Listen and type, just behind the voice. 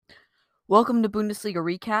Welcome to Bundesliga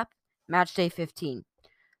Recap, Match Day 15.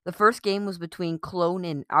 The first game was between Cologne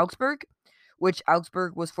and Augsburg, which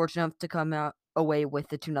Augsburg was fortunate enough to come out away with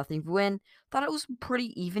the 2-0 win. Thought it was a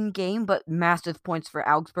pretty even game, but massive points for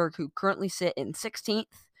Augsburg, who currently sit in 16th,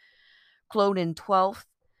 Cologne in 12th.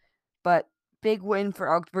 But big win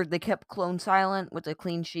for Augsburg. They kept Cologne silent with a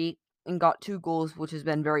clean sheet and got 2 goals, which has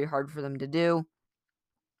been very hard for them to do.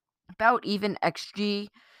 About even XG,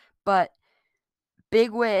 but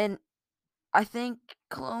big win. I think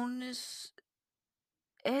Cologne is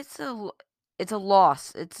It's a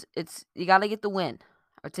loss. It's you gotta get the win.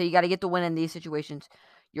 I would say you gotta get the win in these situations.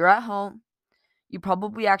 You're at home. You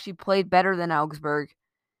probably actually played better than Augsburg.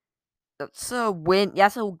 That's a win.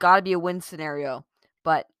 Yes, it gotta be a win scenario,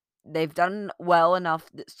 but they've done well enough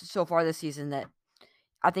so far this season that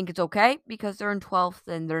I think it's okay because they're in 12th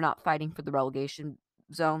and they're not fighting for the relegation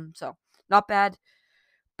zone. So not bad.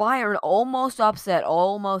 Bayern almost upset.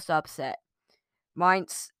 Almost upset.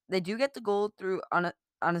 Mainz, they do get the goal through on a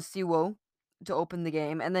Siwo to open the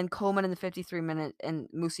game, and then Coleman in the 53 minute and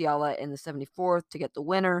Musiala in the 74th to get the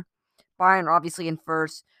winner. Bayern obviously in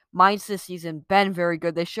first. Mainz this season been very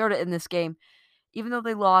good. They showed it in this game. Even though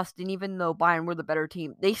they lost and even though Bayern were the better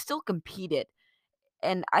team, they still competed.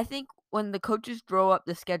 And I think when the coaches drew up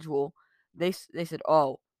the schedule, they said,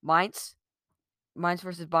 "Oh, Mainz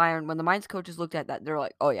versus Bayern." When the Mainz coaches looked at that, they're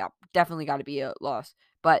like, "Oh yeah, definitely got to be a loss."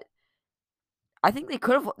 But I think they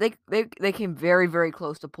could have they came very, very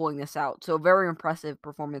close to pulling this out. So very impressive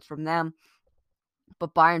performance from them.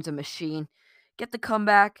 But Bayern's a machine. Get the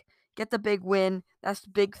comeback, get the big win. That's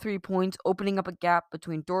big 3 points, opening up a gap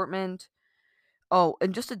between Dortmund. Oh,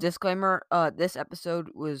 and just a disclaimer, this episode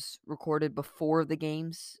was recorded before the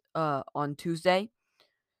games on Tuesday.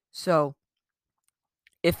 So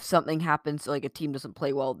if something happens, like a team doesn't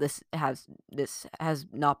play well, this has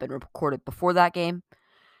not been recorded before that game.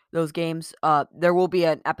 Those games. There will be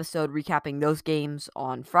an episode recapping those games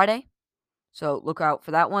on Friday, so look out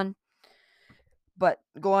for that one. But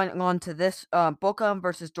going on to this, Bochum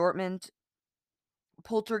versus Dortmund.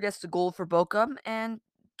 Poulter gets the goal for Bochum, and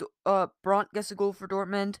Brandt gets the goal for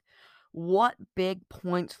Dortmund. What big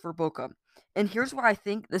points for Bochum. And here's why I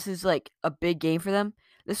think this is like a big game for them.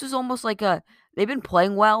 This was almost like they've been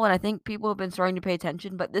playing well, and I think people have been starting to pay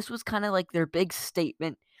attention, but this was kind of like their big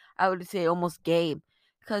statement, I would say almost game,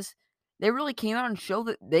 because they really came out and showed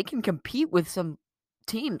that they can compete with some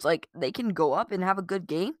teams. Like, they can go up and have a good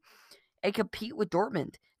game and compete with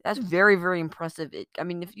Dortmund. That's very, very impressive. I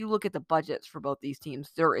mean, if you look at the budgets for both these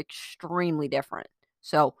teams, they're extremely different.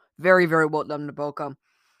 So, very, very well done to Bochum.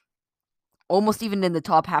 Almost even in the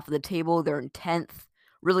top half of the table, they're in 10th.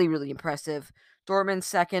 Really, really impressive. Dortmund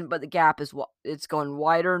second, but the gap is it's going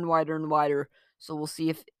wider and wider and wider. So we'll see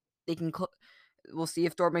if they can. We'll see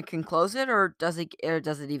if Dortmund can close it, or does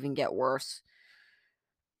it even get worse?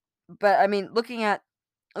 But I mean, looking at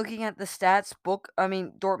the stats,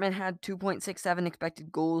 Dortmund had 2.67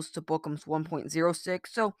 expected goals to Bochum's 1.06.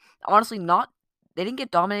 So honestly, they didn't get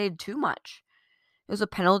dominated too much. It was a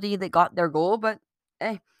penalty that got their goal, but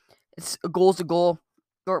hey, it's a goal's a goal.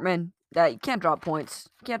 Dortmund, that you can't drop points.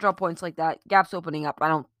 You can't drop points like that. Gap's opening up.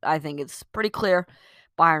 I think it's pretty clear.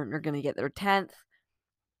 Bayern are going to get their 10th,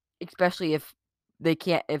 especially if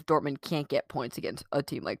Dortmund can't get points against a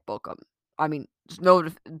team like Bochum. I mean,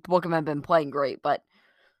 Bochum have been playing great, but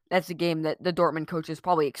that's a game that the Dortmund coaches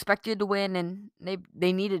probably expected to win, and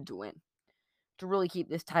they needed to win to really keep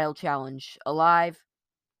this title challenge alive.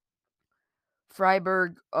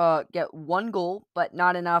 Freiburg get 1 goal, but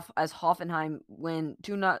not enough as Hoffenheim win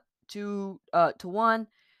 2-1.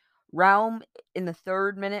 Raum in the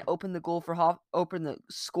 3rd minute opened the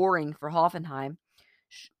scoring for Hoffenheim.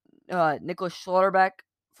 Nicholas Schlotterbeck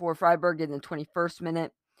for Freiburg in the 21st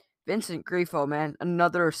minute. Vincent Grifo, man,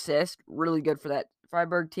 another assist. Really good for that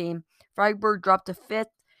Freiburg team. Freiburg dropped to 5th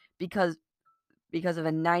because of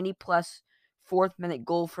a 90-plus 4th minute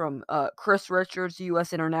goal from Chris Richards,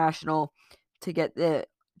 U.S. international, to get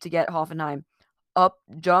Hoffenheim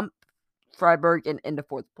jump Freiburg into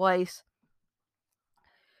 4th place.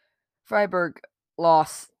 Freiburg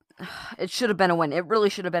lost. It should have been a win. It really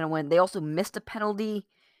should have been a win. They also missed a penalty.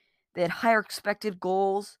 They had higher expected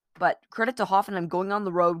goals, but credit to Hoffenheim going on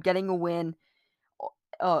the road, getting a win.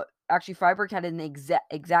 Actually, Freiburg had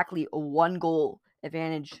exactly a 1-goal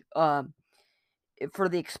advantage for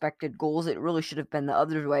the expected goals. It really should have been the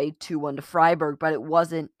other way, 2-1 to Freiburg, but it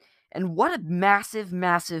wasn't. And what a massive,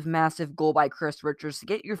 massive, massive goal by Chris Richards to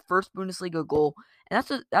get your first Bundesliga goal.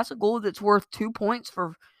 And that's a goal that's worth 2 points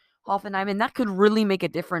for Hoffenheim, and that could really make a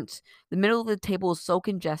difference. The middle of the table is so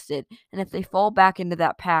congested, and if they fall back into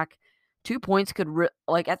that pack, 2 points could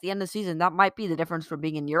like at the end of the season, that might be the difference from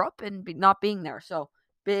being in Europe and not being there. So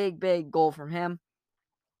big goal from him.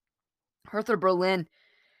 Hertha Berlin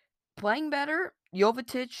playing better.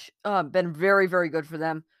 Jovetic been very good for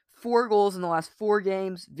them. 4 goals in the last 4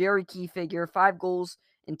 games. Very key figure. 5 goals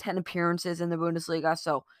in 10 appearances in the Bundesliga.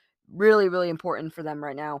 So really important for them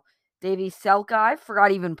right now. Davy Selke, I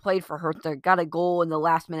forgot even played for Hertha. Got a goal in the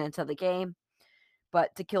last minutes of the game,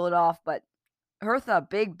 but to kill it off. But Hertha,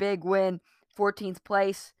 big win, 14th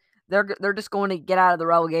place. They're just going to get out of the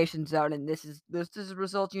relegation zone, and this is the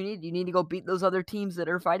result you need. You need to go beat those other teams that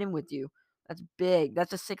are fighting with you. That's big.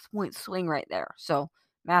 That's a 6-point swing right there. So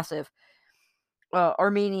massive.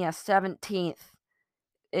 Armenia, 17th.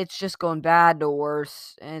 It's just going bad to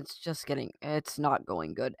worse. And it's not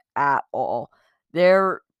going good at all.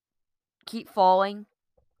 They're keep falling.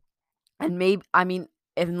 And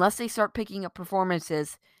unless they start picking up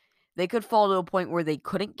performances, they could fall to a point where they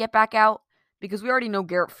couldn't get back out because we already know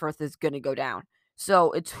Garrett Firth is going to go down.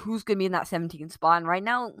 So it's who's going to be in that 17th spot. And right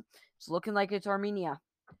now, it's looking like it's Armenia.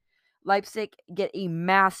 Leipzig get a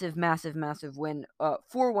massive win,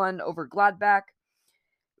 4-1 over Gladbach.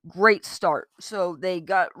 Great start. So they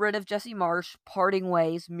got rid of Jesse Marsch, parting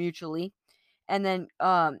ways mutually. And then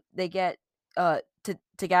they get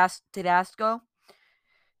Tedesco.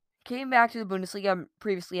 Came back to the Bundesliga,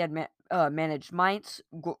 previously had managed Mainz,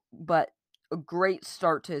 but a great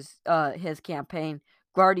start to his campaign.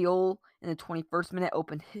 Guardiola in the 21st minute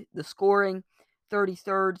opened the scoring.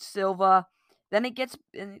 33rd, Silva. Then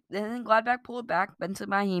Gladbach pulled it back. Benson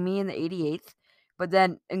Mahimi in the 88th. But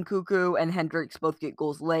then Nkunku and Hendricks both get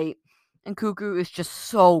goals late. Nkunku is just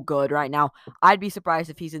so good right now. I'd be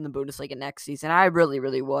surprised if he's in the Bundesliga next season. I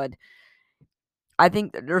really would. I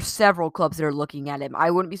think there's several clubs that are looking at him.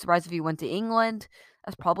 I wouldn't be surprised if he went to England.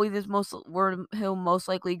 That's probably where he'll most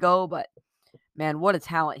likely go. But man, what a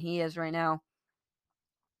talent he is right now.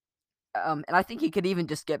 And I think he could even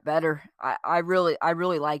just get better. I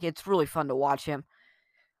really like it. It's really fun to watch him.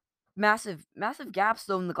 Massive gaps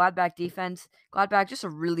though in the Gladbach defense. Gladbach just a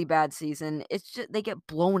really bad season. It's just they get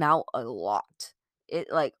blown out a lot.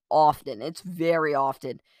 Often. It's very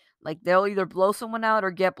often. Like they'll either blow someone out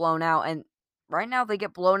or get blown out, and right now they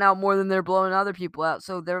get blown out more than they're blowing other people out.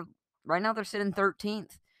 So they're sitting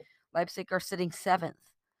 13th. Leipzig are sitting 7th.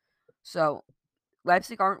 So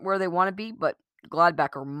Leipzig aren't where they want to be, but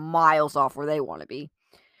Gladbach are miles off where they want to be.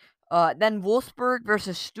 Then Wolfsburg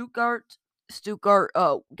versus Stuttgart. Stuttgart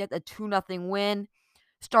get a 2-0 win.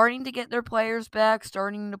 Starting to get their players back,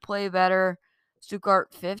 starting to play better.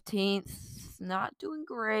 Stuttgart 15th, not doing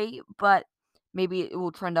great, but maybe it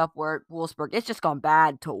will trend upward. Wolfsburg, it's just gone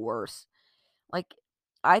bad to worse.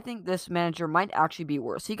 I think this manager might actually be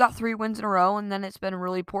worse. He got 3 wins in a row, and then it's been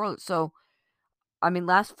really poor. So,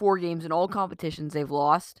 last 4 games in all competitions they've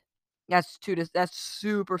lost. That's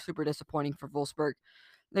super disappointing for Wolfsburg.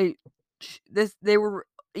 They were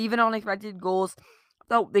even unexpected goals.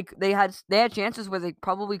 Though they had chances where they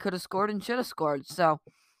probably could have scored and should have scored. So,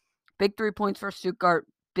 big 3 points for Stuttgart,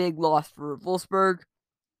 big loss for Wolfsburg.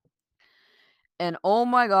 And oh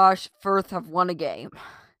my gosh, Firth have won a game.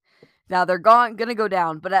 Now they're gonna go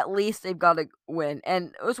down, but at least they've got a win.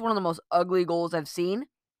 And it was one of the most ugly goals I've seen.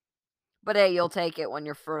 But hey, you'll take it when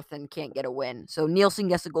you're Firth and can't get a win. So Nielsen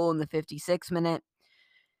gets a goal in the 56th minute.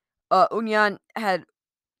 Union had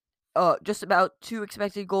just about 2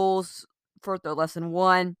 expected goals. Firth are less than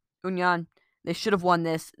 1. Union, they should have won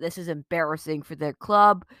this. This is embarrassing for their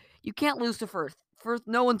club. You can't lose to Firth. Firth,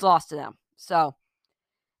 no one's lost to them. So,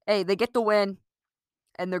 hey, they get the win.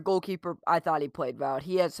 And their goalkeeper, I thought he played well.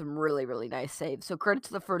 He had some really nice saves. So credit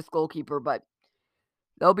to the Firth goalkeeper, but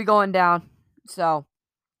they'll be going down. So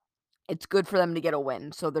it's good for them to get a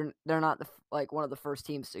win. So they're not one of the first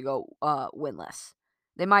teams to go winless.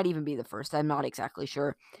 They might even be the first. I'm not exactly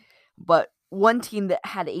sure. But one team that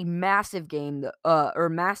had a massive game or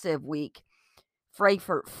massive week,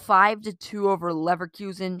 Frankfurt 5-2 over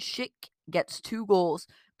Leverkusen. Schick gets 2 goals,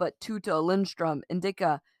 but 2 to Lindstrom,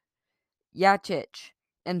 Indika, Jacic,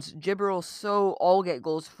 and Gibril So all get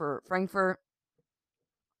goals for Frankfurt.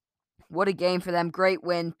 What a game for them. Great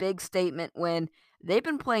win. Big statement win. They've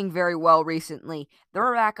been playing very well recently.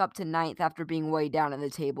 They're back up to 9th after being way down in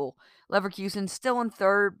the table. Leverkusen still in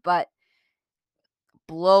 3rd, but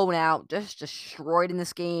blown out, just destroyed in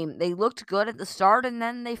this game. They looked good at the start, and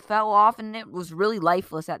then they fell off, and it was really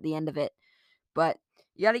lifeless at the end of it. But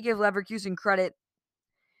you got to give Leverkusen credit.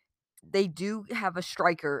 They do have a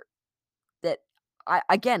striker that,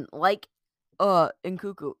 Nkunku,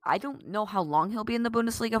 I don't know how long he'll be in the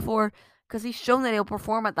Bundesliga for, because he's shown that he'll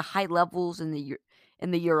perform at the high levels in the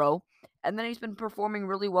Euro, and then he's been performing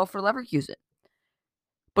really well for Leverkusen.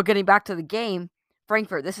 But getting back to the game,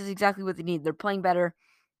 Frankfurt, this is exactly what they need. They're playing better,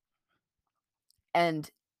 and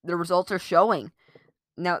the results are showing.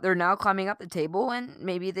 Now they're now climbing up the table, and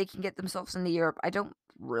maybe they can get themselves into Europe. I don't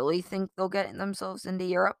really think they'll get themselves into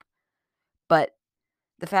Europe, but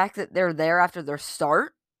the fact that they're there after their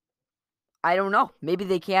start, I don't know. Maybe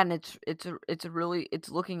they can. It's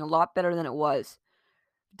looking a lot better than it was.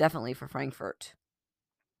 Definitely for Frankfurt.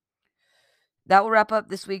 That will wrap up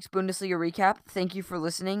this week's Bundesliga recap. Thank you for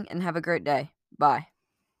listening and have a great day. Bye.